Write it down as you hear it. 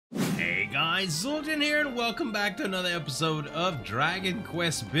guys, Zueljin here, and welcome back to another episode of Dragon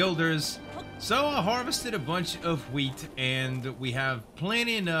Quest Builders. So I harvested a bunch of wheat, and we have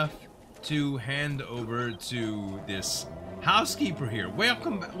plenty enough to hand over to this housekeeper here.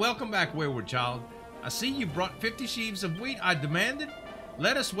 Welcome back, wayward child. I see you brought 50 sheaves of wheat I demanded.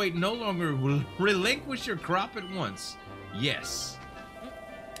 Let us wait no longer. Relinquish your crop at once. Yes.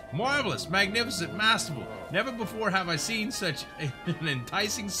 Marvelous, magnificent, masterful. Never before have I seen such an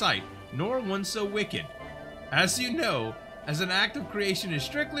enticing sight, nor one so wicked. As you know, as an act of creation is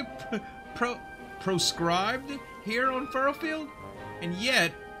strictly proscribed here on Furrowfield, and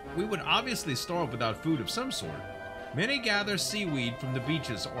yet we would obviously starve without food of some sort. Many gather seaweed from the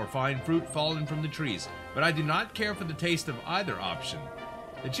beaches or find fruit fallen from the trees, but I do not care for the taste of either option.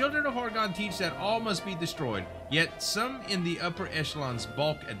 The children of Horgon teach that all must be destroyed, yet some in the upper echelons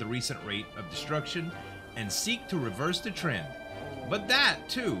balk at the recent rate of destruction and seek to reverse the trend. But that,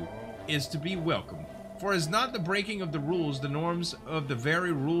 too, is to be welcomed, for is not the breaking of the rules the norms of the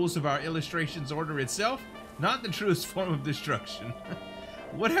very rules of our illustrations order itself, not the truest form of destruction.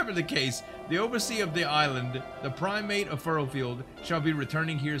 Whatever the case, the overseer of the island, the primate of Furrowfield, shall be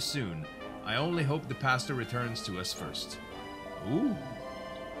returning here soon. I only hope the pastor returns to us first. Ooh.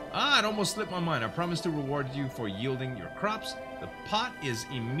 It almost slipped my mind. I promise to reward you for yielding your crops. The pot is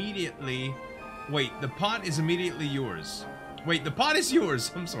immediately... Wait, the pot is immediately yours. Wait, the pot is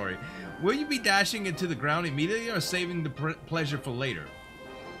yours. I'm sorry. Will you be dashing it to the ground immediately or saving the pleasure for later?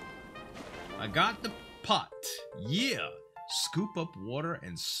 I got the pot. Yeah. Scoop up water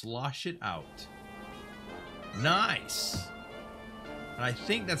and slosh it out. Nice. And I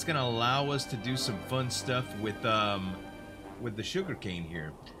think that's going to allow us to do some fun stuff with the sugarcane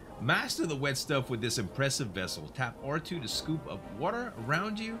here. Master the wet stuff with this impressive vessel. Tap R2 to scoop up water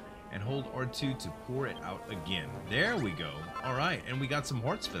around you and hold R2 to pour it out again. There we go. Alright, and we got some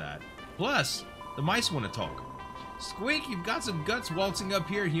hearts for that. Plus, the mice want to talk. Squeak, you've got some guts waltzing up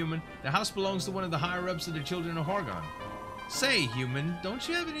here, human. The house belongs to one of the higher-ups of the children of Horgon. Say, human, don't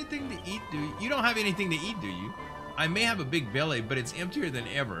you have anything to eat, do you? You don't have anything to eat, do you? I may have a big belly, but it's emptier than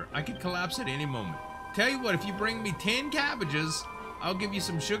ever. I could collapse at any moment. Tell you what, if you bring me 10 cabbages, I'll give you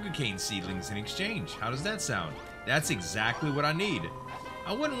some sugarcane seedlings in exchange. How does that sound? That's exactly what I need.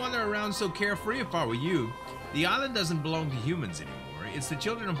 I wouldn't wander around so carefree if I were you. The island doesn't belong to humans anymore. It's the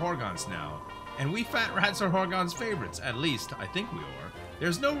children of Horgon's now. And we fat rats are Horgon's favorites. At least, I think we are.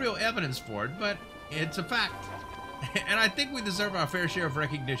 There's no real evidence for it, but it's a fact. And I think we deserve our fair share of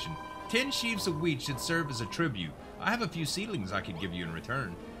recognition. 10 sheaves of wheat should serve as a tribute. I have a few seedlings I could give you in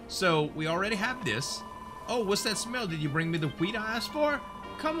return. So, we already have this. Oh, what's that smell? Did you bring me the wheat I asked for?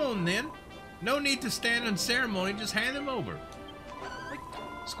 Come on, then. No need to stand on ceremony, just hand them over.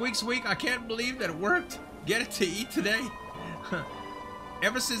 Squeak, squeak, I can't believe that it worked. Get it to eat today?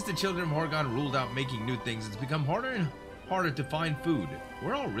 Ever since the children of Horgon ruled out making new things, it's become harder and harder to find food.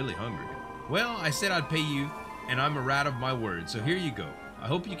 We're all really hungry. Well, I said I'd pay you, and I'm a rat of my word, so here you go. I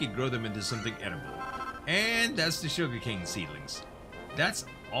hope you can grow them into something edible. And that's the sugarcane seedlings. That's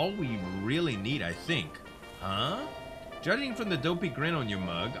all we really need, I think. Huh? Judging from the dopey grin on your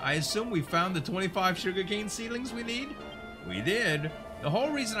mug, I assume we found the 25 sugarcane seedlings we need? We did. The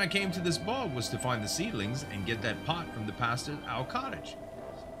whole reason I came to this bog was to find the seedlings and get that pot from the pastor's owl cottage.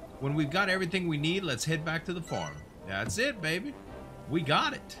 When we've got everything we need, let's head back to the farm. That's it, baby. We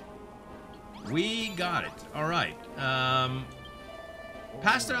got it. We got it. All right.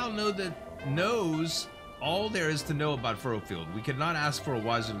 Pastor Owl knows all there is to know about Furrowfield. We could not ask for a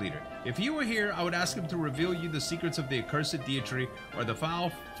wiser leader. If he were here, I would ask him to reveal you the secrets of the accursed deity or the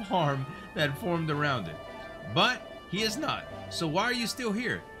foul farm that formed around it. But he is not. So why are you still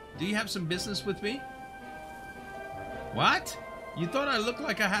here? Do you have some business with me? What? You thought I looked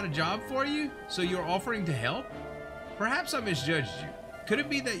like I had a job for you? So you're offering to help? Perhaps I misjudged you. Could it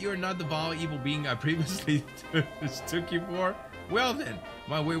be that you're not the vile evil being I previously took you for? Well then,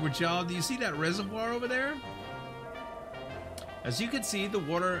 my wayward child, do you see that reservoir over there? As you can see, the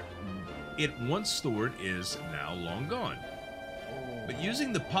water it once stored is now long gone. But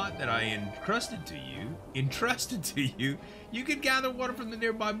using the pot that I entrusted to you, you can gather water from the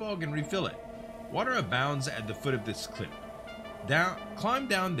nearby bog and refill it. Water abounds at the foot of this cliff. Climb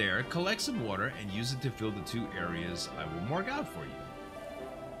down there, collect some water, and use it to fill the 2 areas I will mark out for you.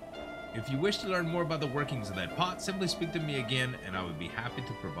 If you wish to learn more about the workings of that pot, simply speak to me again, and I would be happy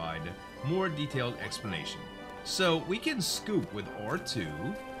to provide more detailed explanation. So we can scoop with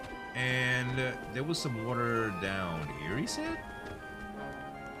R2, and there was some water down here, he said?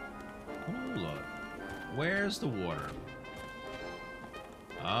 Hold up. Where's the water?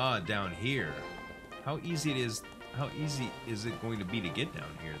 Ah, down here. How easy is it going to be to get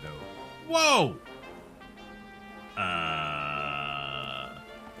down here, though? Whoa!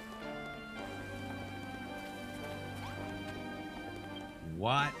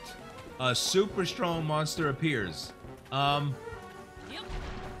 What? A super strong monster appears. No,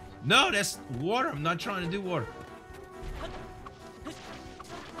 that's water. I'm not trying to do water.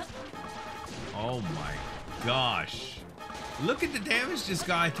 Oh my gosh. Look at the damage this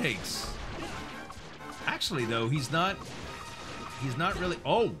guy takes. Actually, though, he's not really,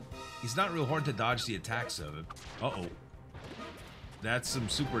 he's not real hard to dodge the attacks of it. Uh-oh. That's some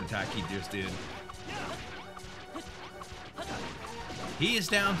super attack he just did. He is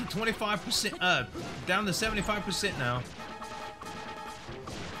down to 25%, down to 75% now.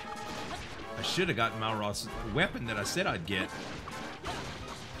 I should have gotten Malroth's weapon that I said I'd get.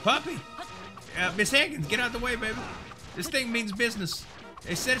 Puppy! Miss Hankins, get out the way, baby. This thing means business.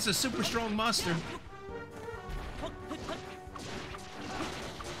 They said it's a super strong monster.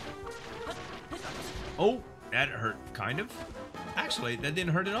 Oh, that hurt, kind of. Actually, that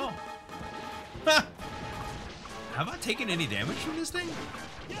didn't hurt at all. Ha! Have I taken any damage from this thing?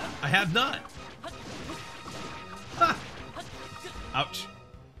 I have not. Ha! Ouch.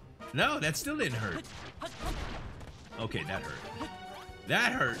 No, that still didn't hurt. Okay, that hurt.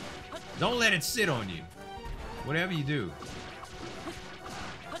 That hurt. Don't let it sit on you. Whatever you do.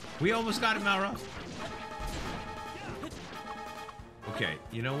 We almost got it, Malroth. Okay,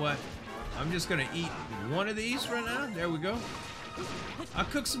 you know what? I'm just gonna eat one of these right now. There we go. I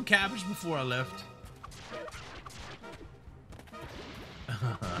cooked some cabbage before I left.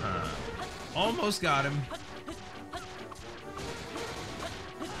 Almost got him.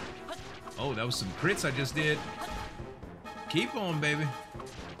 Oh, that was some crits I just did. Keep on, baby.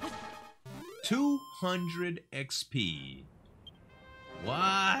 200 XP.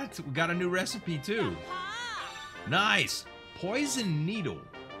 What? We got a new recipe, too. Nice. Poison needle.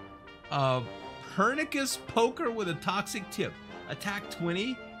 Pernicus poker with a toxic tip. Attack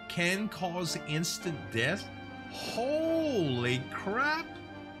 20. Can cause instant death. Holy crap.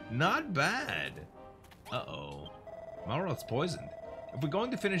 Not bad. Uh-oh. Malroth's poisoned. If we're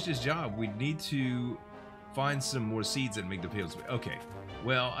going to finish this job, we need to find some more seeds that make the pills. Okay.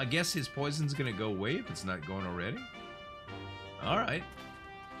 Well, I guess his poison's gonna go away if it's not going already. Alright.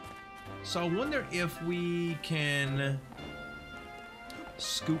 So I wonder if we can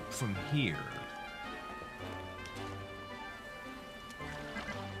scoop from here.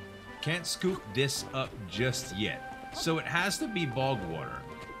 Can't scoop this up just yet. So it has to be bog water.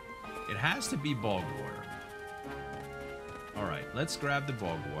 It has to be bog water. Alright, let's grab the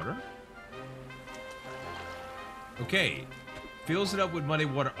bog water. Okay. Fills it up with muddy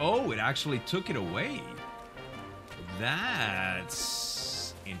water. Oh, it actually took it away.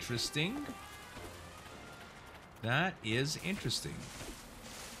 That's interesting. That is interesting.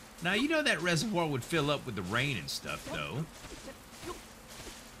 Now, you know that reservoir would fill up with the rain and stuff, though.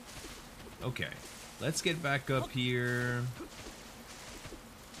 Okay. Let's get back up here.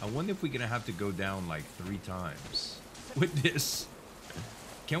 I wonder if we're going to have to go down like 3 times with this.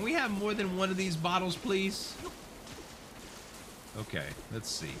 Can we have more than one of these bottles, please? Okay, let's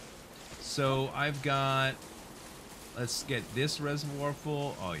see. So I've got... Let's get this reservoir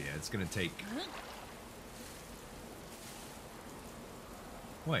full. Oh yeah, it's going to take...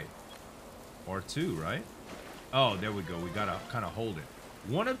 Wait. Or 2, right? Oh, there we go. We got to kind of hold it.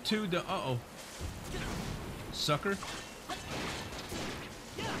 1 of 2 to... Uh-oh. Sucker.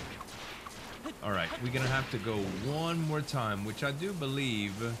 Alright, we're going to have to go one more time, which I do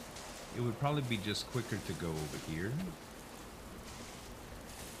believe it would probably be just quicker to go over here.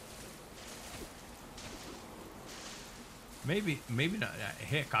 Maybe not.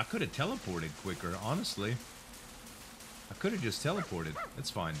 Heck, I could have teleported quicker, honestly. I could have just teleported.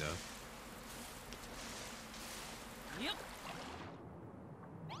 That's fine, though.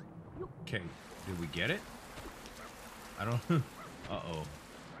 Okay, did we get it? I don't... Uh-oh.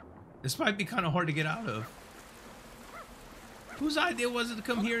 This might be kind of hard to get out of. Whose idea was it to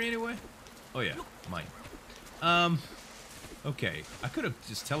come here anyway? Oh, yeah, mine. Okay, I could have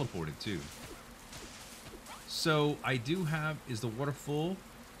just teleported, too. So, I do have... Is the water full?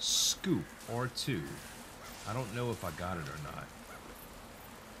 Scoop, R2. I don't know if I got it or not.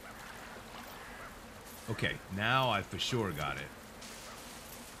 Okay, now I for sure got it.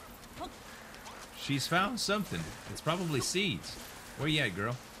 She's found something. It's probably seeds. Where you at,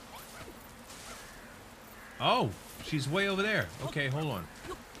 girl? Oh, she's way over there. Okay, hold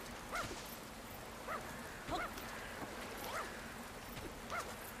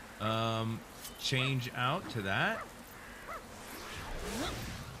on. Change out to that.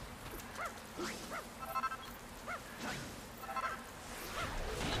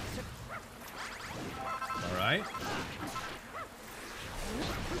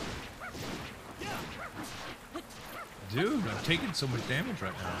 Dude, I'm taking so much damage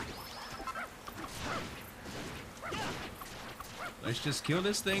right now. Let's just kill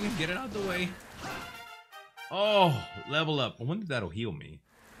this thing and get it out of the way. Oh, level up. I wonder if that'll heal me.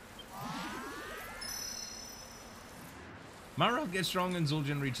 Mara gets stronger and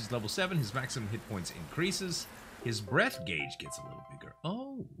Zueljin reaches level 7. His maximum hit points increases. His breath gauge gets a little bigger.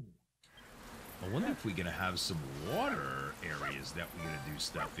 Oh. I wonder if we're going to have some water areas that we're going to do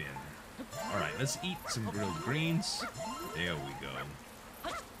stuff in. Alright, let's eat some grilled greens. There we go.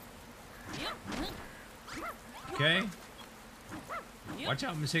 Okay. Watch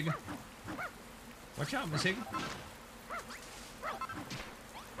out, Miss Higgin. Watch out, Miss Higgin.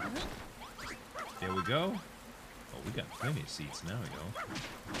 There we go. Oh, we got plenty of seats now, yo.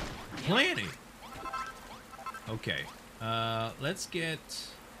 Plenty! Okay. Let's get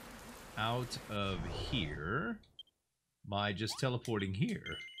out of here by just teleporting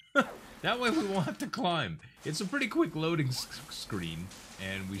here. That way we won't have to climb. It's a pretty quick loading screen,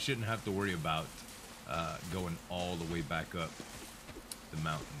 and we shouldn't have to worry about going all the way back up the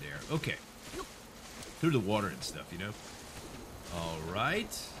mountain there. Okay. Through the water and stuff, you know?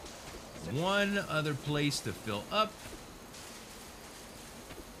 Alright. One other place to fill up.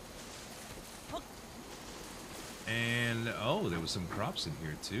 And, oh, there was some crops in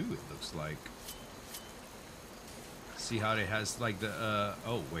here too, it looks like. See how it has like the,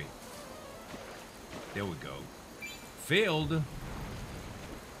 oh, wait. There we go. Filled.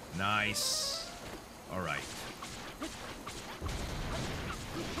 Nice. Alright.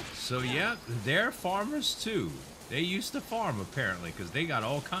 So, yeah, they're farmers too. They used to farm, apparently, because they got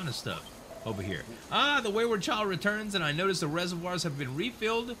all kind of stuff over here. Ah, the wayward child returns, and I notice the reservoirs have been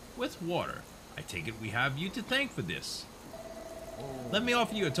refilled with water. I take it we have you to thank for this. Let me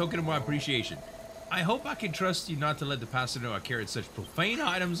offer you a token of my appreciation. I hope I can trust you not to let the pastor know I carried such profane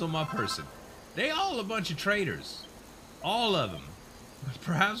items on my person. They all a bunch of traitors. All of them. But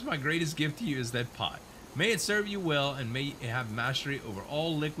perhaps my greatest gift to you is that pot. May it serve you well, and may it have mastery over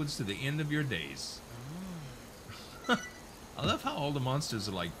all liquids to the end of your days. I love how all the monsters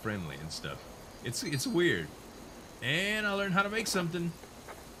are like friendly and stuff. It's weird. And I learned how to make something.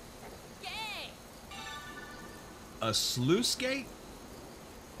 Yay! A sluice gate?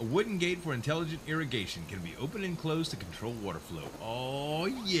 A wooden gate for intelligent irrigation can be opened and closed to control water flow. Oh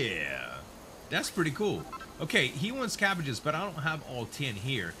yeah. That's pretty cool. Okay, he wants cabbages, but I don't have all 10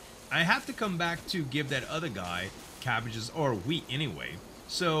 here. I have to come back to give that other guy cabbages, or wheat anyway.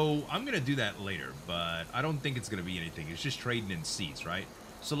 So I'm going to do that later, but I don't think it's going to be anything. It's just trading in seeds, right?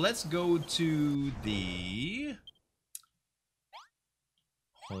 So let's go to the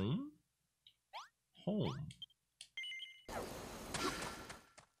home.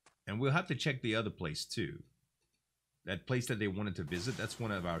 And we'll have to check the other place too. That place that they wanted to visit, that's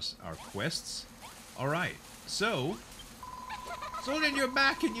one of our quests. All right, so then you're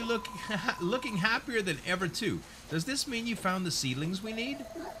back and you look looking happier than ever too. Does this mean you found the seedlings we need?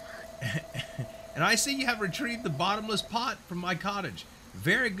 And I see you have retrieved the bottomless pot from my cottage.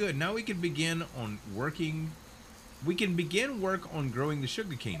 Very good. Now we can begin work on growing the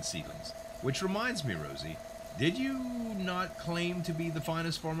sugarcane seedlings. Which reminds me, Rosie, did you not claim to be the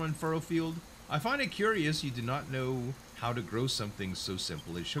finest farmer in Furrowfield? I find it curious you do not know how to grow something so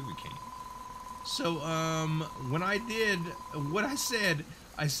simple as sugarcane. So, when I did what I said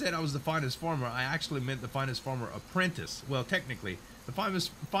I was the finest farmer. I actually meant the finest farmer apprentice. Well, technically, the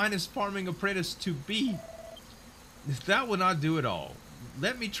finest farming apprentice to be. That will not do it all.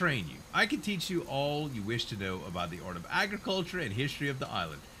 Let me train you. I can teach you all you wish to know about the art of agriculture and history of the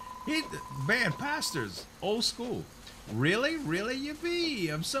island. Man, pastors, old school. Really? Really, you be?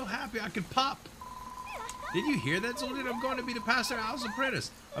 I'm so happy I could pop. Did you hear that, Zueljin? I'm going to be the pastor house apprentice.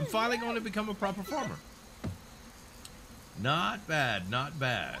 I'm finally going to become a proper farmer. Not bad, not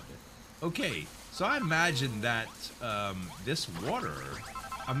bad. Okay, so I imagine that this water,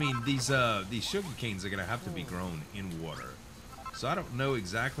 I mean, these sugar canes are going to have to be grown in water. So I don't know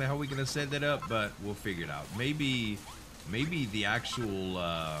exactly how we're going to set that up, but we'll figure it out. Maybe the actual,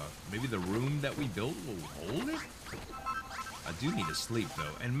 maybe the room that we built will hold it? I do need to sleep,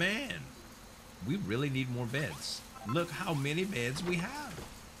 though. And man, we really need more beds. Look how many beds we have.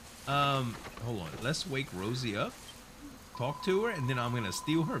 Hold on. Let's wake Rosie up. Talk to her, and then I'm going to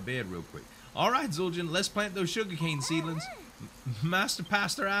steal her bed real quick. All right, Zueljin, let's plant those sugarcane seedlings. Master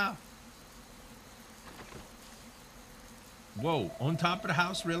Pastor out. Whoa, on top of the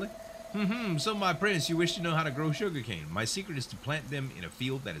house, really? So my apprentice, you wish to know how to grow sugarcane. My secret is to plant them in a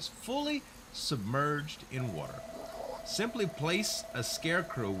field that is fully submerged in water. Simply place a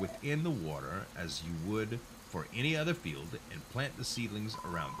scarecrow within the water as you would for any other field and plant the seedlings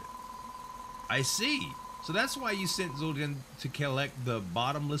around it. I see. So that's why you sent Zueljin to collect the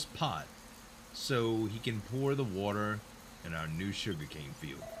bottomless pot, so he can pour the water in our new sugarcane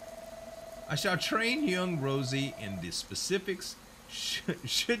field. I shall train young Rosie in the specifics.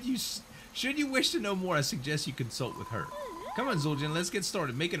 Should you wish to know more, I suggest you consult with her. Come on, Zueljin, let's get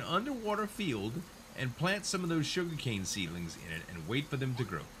started. Make an underwater field and plant some of those sugarcane seedlings in it and wait for them to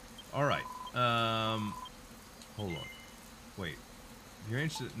grow. All right. Hold on. Wait. You're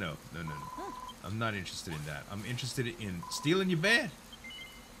interested? No. I'm not interested in that. I'm interested in stealing your bed.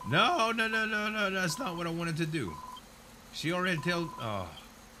 No. That's not what I wanted to do. She already told... Oh,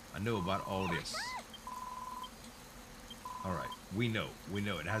 I know about all this. All right. We know.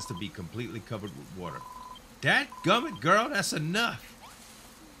 It has to be completely covered with water. Dadgummit, girl. That's enough.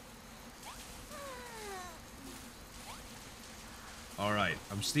 All right.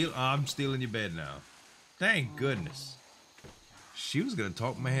 I'm stealing your bed now. Thank goodness. She was going to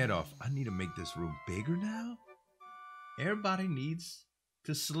talk my head off. I need to make this room bigger now. Everybody needs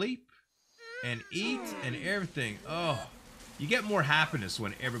to sleep and eat and everything. Oh, you get more happiness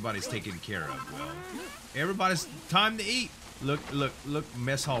when everybody's taken care of. Well, everybody's time to eat. Look,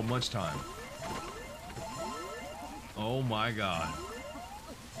 mess hall lunch time. Oh my God.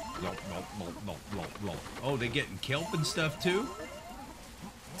 Oh, they getting kelp and stuff too?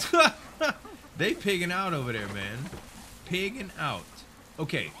 They pigging out over there, man. Pigging out.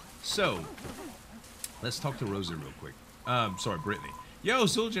 Okay, so let's talk to Rosie real quick. Sorry, Brittany. Yo,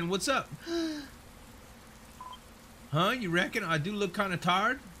 Zueljin, what's up? Huh? You reckon I do look kind of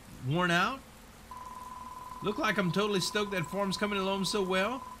tired? Worn out? Look like I'm totally stoked that farm's coming along so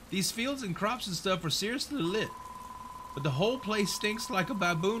well. These fields and crops and stuff are seriously lit. But the whole place stinks like a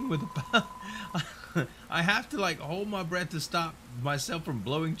baboon with a... I have to like hold my breath to stop myself from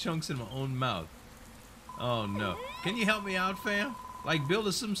blowing chunks in my own mouth. Oh no. Can you help me out, fam? Like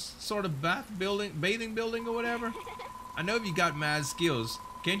build some sort of bathing building or whatever? I know you got mad skills.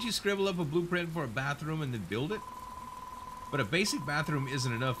 Can't you scribble up a blueprint for a bathroom and then build it? But a basic bathroom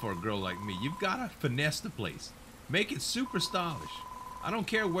isn't enough for a girl like me. You've got to finesse the place. Make it super stylish. I don't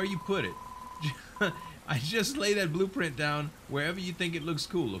care where you put it. I just lay that blueprint down wherever you think it looks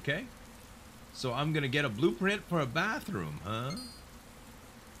cool, okay? So I'm gonna get a blueprint for a bathroom, huh?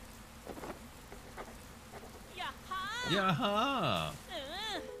 Yaha!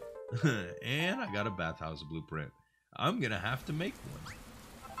 And I got a bathhouse blueprint. I'm gonna have to make one.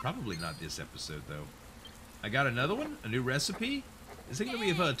 Probably not this episode, though. I got another one? A new recipe? Is it gonna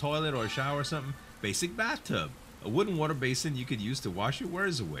be for a toilet or a shower or something? Basic bathtub. A wooden water basin you could use to wash your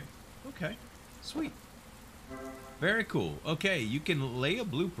worries away. Okay, sweet. Very cool. Okay, you can lay a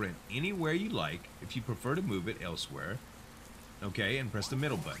blueprint anywhere you like if you prefer to move it elsewhere. Okay, and press the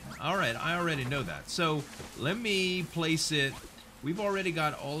middle button. Alright, I already know that. So, let me place it... We've already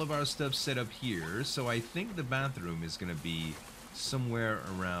got all of our stuff set up here, so I think the bathroom is going to be somewhere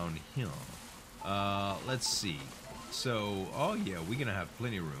around here. Let's see. So, oh yeah, we're going to have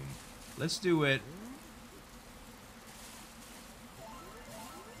plenty of room. Let's do it...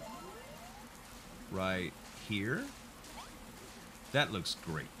 right here. That looks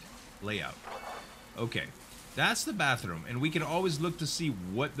great. Layout. Okay, that's the bathroom, and we can always look to see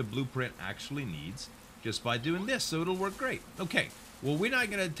what the blueprint actually needs just by doing this, so it'll work great. Okay, well, we're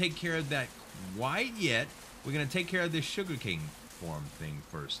not going to take care of that quite yet. We're going to take care of this sugarcane farm thing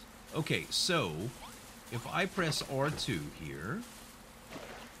first. Okay, so if I press R2 here...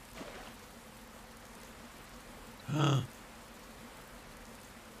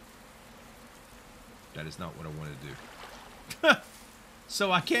 That is not what I want to do.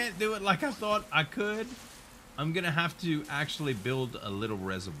 So I can't do it like I thought I could. I'm going to have to actually build a little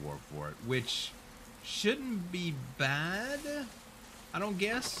reservoir for it, which shouldn't be bad, I don't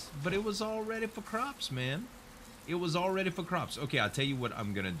guess. But it was all ready for crops, man. It was all ready for crops. Okay, I'll tell you what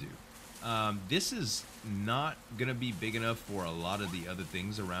I'm going to do. This is not going to be big enough for a lot of the other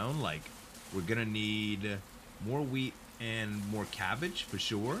things around. Like, we're going to need more wheat and more cabbage for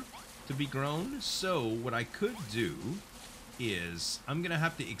sure to be grown. So what I could do is I'm gonna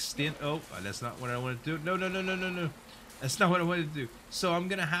have to extend... Oh, that's not what I want to do. No. That's not what I wanted to do. So I'm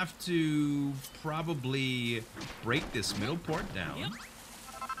gonna have to probably break this middle part down.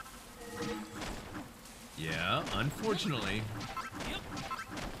 Yeah, unfortunately.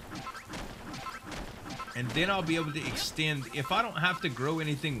 And then I'll be able to extend. If I don't have to grow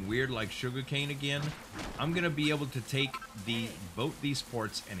anything weird like sugarcane again, I'm going to be able to take both these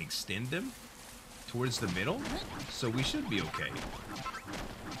parts and extend them towards the middle. So we should be okay.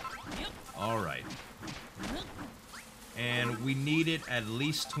 All right. And we need it at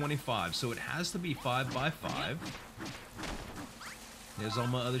least 25. So it has to be 5 by 5. There's all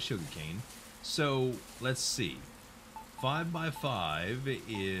my other sugarcane. So let's see. 5 by 5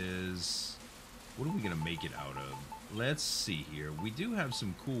 is... What are we going to make it out of? Let's see here. We do have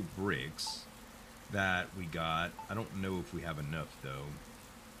some cool bricks that we got. I don't know if we have enough, though.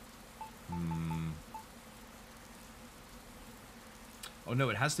 Oh, no,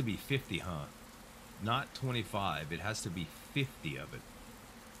 it has to be 50, huh? Not 25. It has to be 50 of it.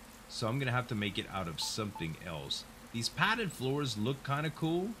 So I'm going to have to make it out of something else. These padded floors look kind of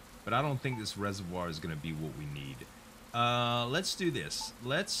cool, but I don't think this reservoir is going to be what we need. Let's do this.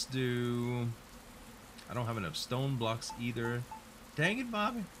 Let's do... I don't have enough stone blocks either. Dang it,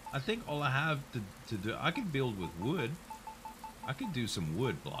 Bobby. I think all I have to do... I can build with wood. I could do some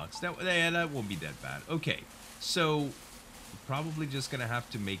wood blocks. That won't be that bad. Okay, so... Probably just going to have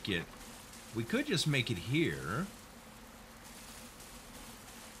to make it... We could just make it here.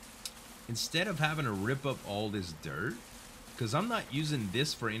 Instead of having to rip up all this dirt. Because I'm not using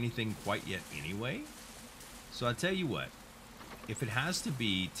this for anything quite yet anyway. So I tell you what. If it has to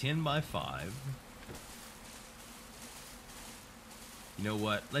be 10 by 5... You know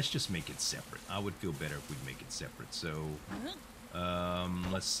what? Let's just make it separate. I would feel better if we make it separate. So,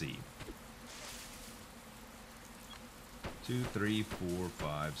 let's see. 2, 3, 4,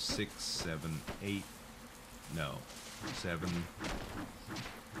 5, 6, 7, 8. No, 7.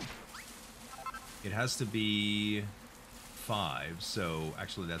 It has to be 5. So,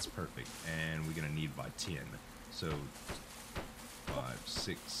 actually, that's perfect. And we're going to need by 10. So, 5,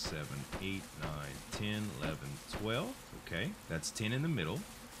 6, 7, 8, 9, 10, 11, 12. Okay, that's 10 in the middle.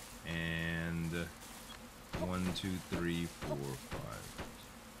 And 1, 2, 3, 4, 5.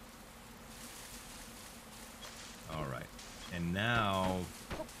 All right. And now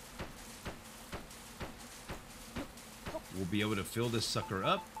we'll be able to fill this sucker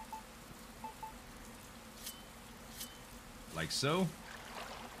up. Like so.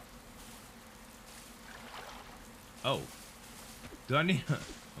 Oh. Do I need...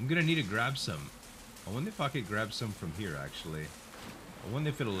 I'm gonna need to grab some. I wonder if I could grab some from here, actually. I wonder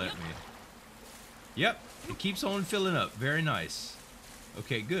if it'll let me. Yep. It keeps on filling up. Very nice.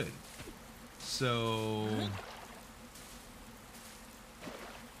 Okay, good. So...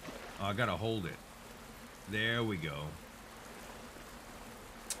 Oh, I gotta hold it. There we go.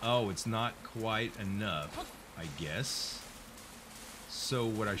 Oh, it's not quite enough, I guess. So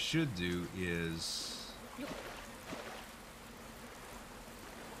what I should do is...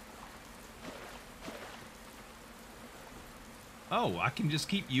 Oh, I can just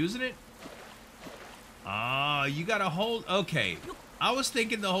keep using it? Ah, you gotta hold... Okay. I was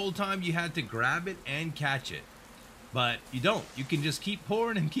thinking the whole time you had to grab it and catch it. But you don't. You can just keep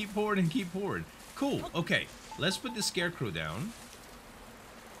pouring and keep pouring and keep pouring. Cool. Okay. Let's put the scarecrow down.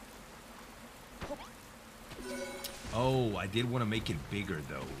 Oh, I did want to make it bigger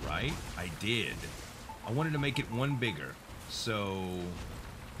though, right? I did. I wanted to make it one bigger. So,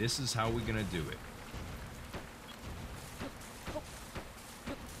 this is how we're going to do it.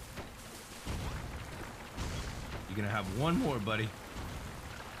 You're going to have one more, buddy.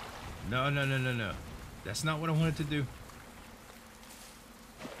 No, no, no, no, no. That's not what I wanted to do.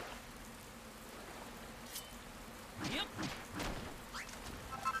 Yep.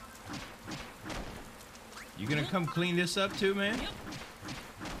 You gonna come clean this up too, man? Yep.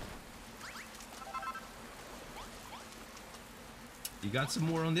 You got some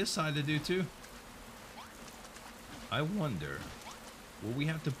more on this side to do too? I wonder, will we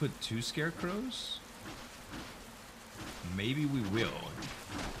have to put 2 scarecrows? Maybe we will.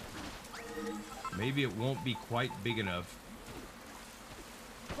 Maybe it won't be quite big enough.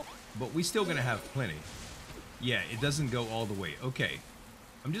 But we still gonna have plenty. Yeah, it doesn't go all the way. Okay.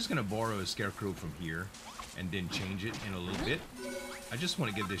 I'm just gonna borrow a scarecrow from here and then change it in a little bit. I just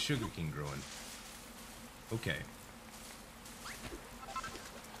want to get this sugarcane growing. Okay.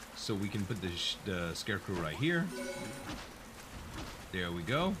 So we can put the scarecrow right here. There we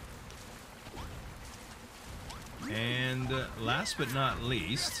go. And last but not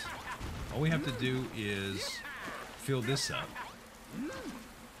least, all we have to do is fill this up.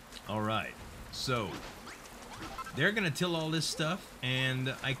 All right, so they're gonna till all this stuff,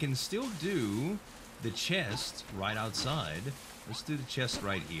 and I can still do the chest right outside. Let's do the chest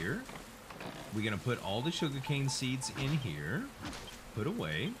right here. We're gonna put all the sugarcane seeds in here, put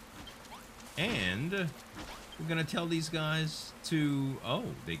away, and we're gonna tell these guys to... Oh,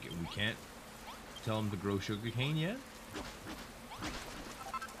 we can't tell them to grow sugarcane yet?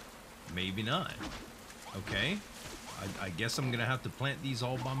 Maybe not. Okay. I guess I'm gonna have to plant these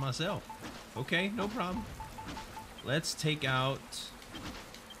all by myself. Okay, no problem. Let's take them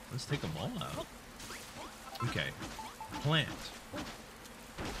all out. Okay. Plant.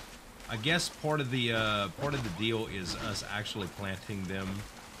 I guess part of the deal is us actually planting them,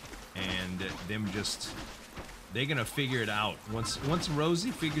 and them just, they're gonna figure it out. Once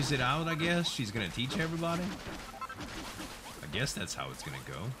Rosie figures it out, I guess she's gonna teach everybody. I guess that's how it's gonna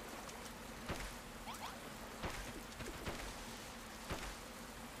go.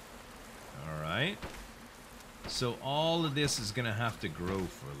 All right. So all of this is gonna have to grow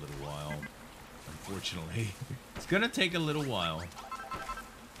for a little while. Unfortunately, it's gonna take a little while.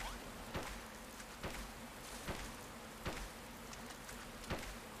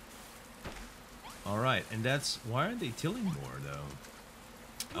 All right, and that's, why aren't they tilling more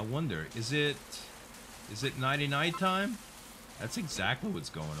though? I wonder, is it nighty-night time? That's exactly what's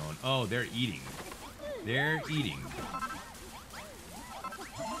going on. Oh, they're eating. They're eating.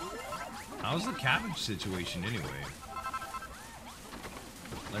 How's the cabbage situation anyway?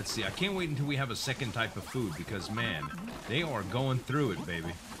 Let's see. I can't wait until we have a second type of food because, man, they are going through it,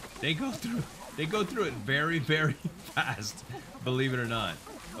 baby. They go through it very, very fast, believe it or not.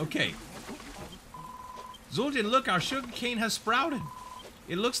 Okay. Zueljin, look, our sugarcane has sprouted.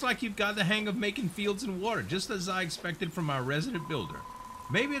 It looks like you've got the hang of making fields and water, just as I expected from our resident builder.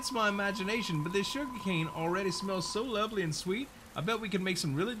 Maybe it's my imagination, but this sugarcane already smells so lovely and sweet, I bet we can make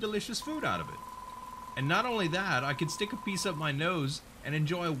some really delicious food out of it. And not only that, I could stick a piece up my nose and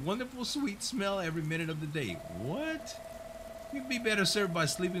enjoy a wonderful sweet smell every minute of the day. What? You'd be better served by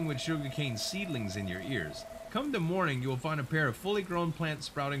sleeping with sugarcane seedlings in your ears. Come the morning, you will find a pair of fully grown plants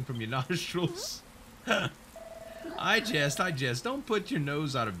sprouting from your nostrils. I jest. Don't put your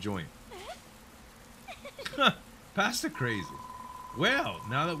nose out of joint. Past the crazy. Well,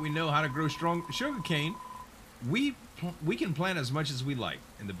 now that we know how to grow strong sugarcane, we can plant as much as we like.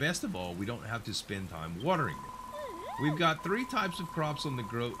 And the best of all, we don't have to spend time watering it. We've got 3 types of crops on the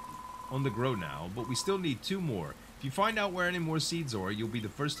grow now, but we still need 2 more. If you find out where any more seeds are, you'll be the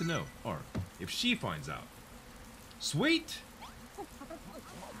first to know. Or if she finds out. Sweet!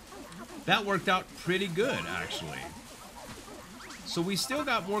 That worked out pretty good, actually. So we still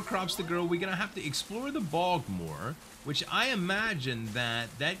got more crops to grow. We're going to have to explore the bog more, which I imagine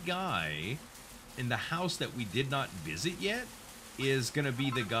that guy in the house that we did not visit yet is going to be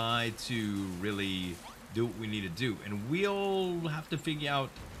the guy to really do what we need to do. And we'll have to figure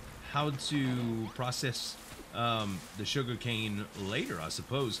out how to process the sugarcane later, I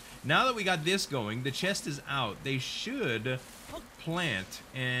suppose. Now that we got this going, the chest is out. They should plant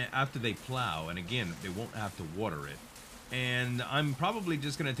after they plow, and again, they won't have to water it. And I'm probably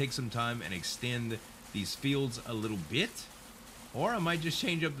just going to take some time and extend these fields a little bit, or I might just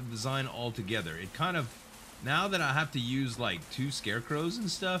change up the design altogether. It kind of, now that I have to use like 2 scarecrows and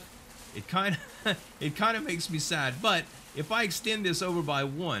stuff, it kind of makes me sad. But if I extend this over by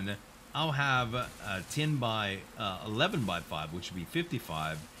 1, I'll have 10 by 11 by 5, which would be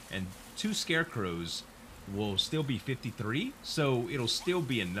 55, and 2 scarecrows will still be 53, so it'll still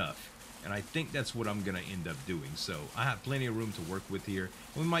be enough. And I think that's what I'm going to end up doing. So I have plenty of room to work with here.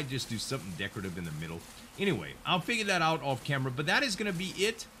 We might just do something decorative in the middle. Anyway, I'll figure that out off camera. But that is going to be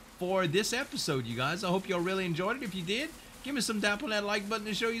it for this episode, you guys. I hope y'all really enjoyed it. If you did, give me some tap on that like button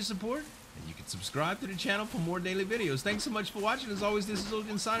to show your support. And you can subscribe to the channel for more daily videos. Thanks so much for watching. As always, this is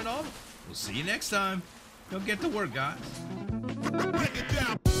Zueljin signing off. We'll see you next time. Don't get to work, guys. Break it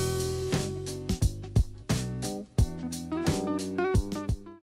down.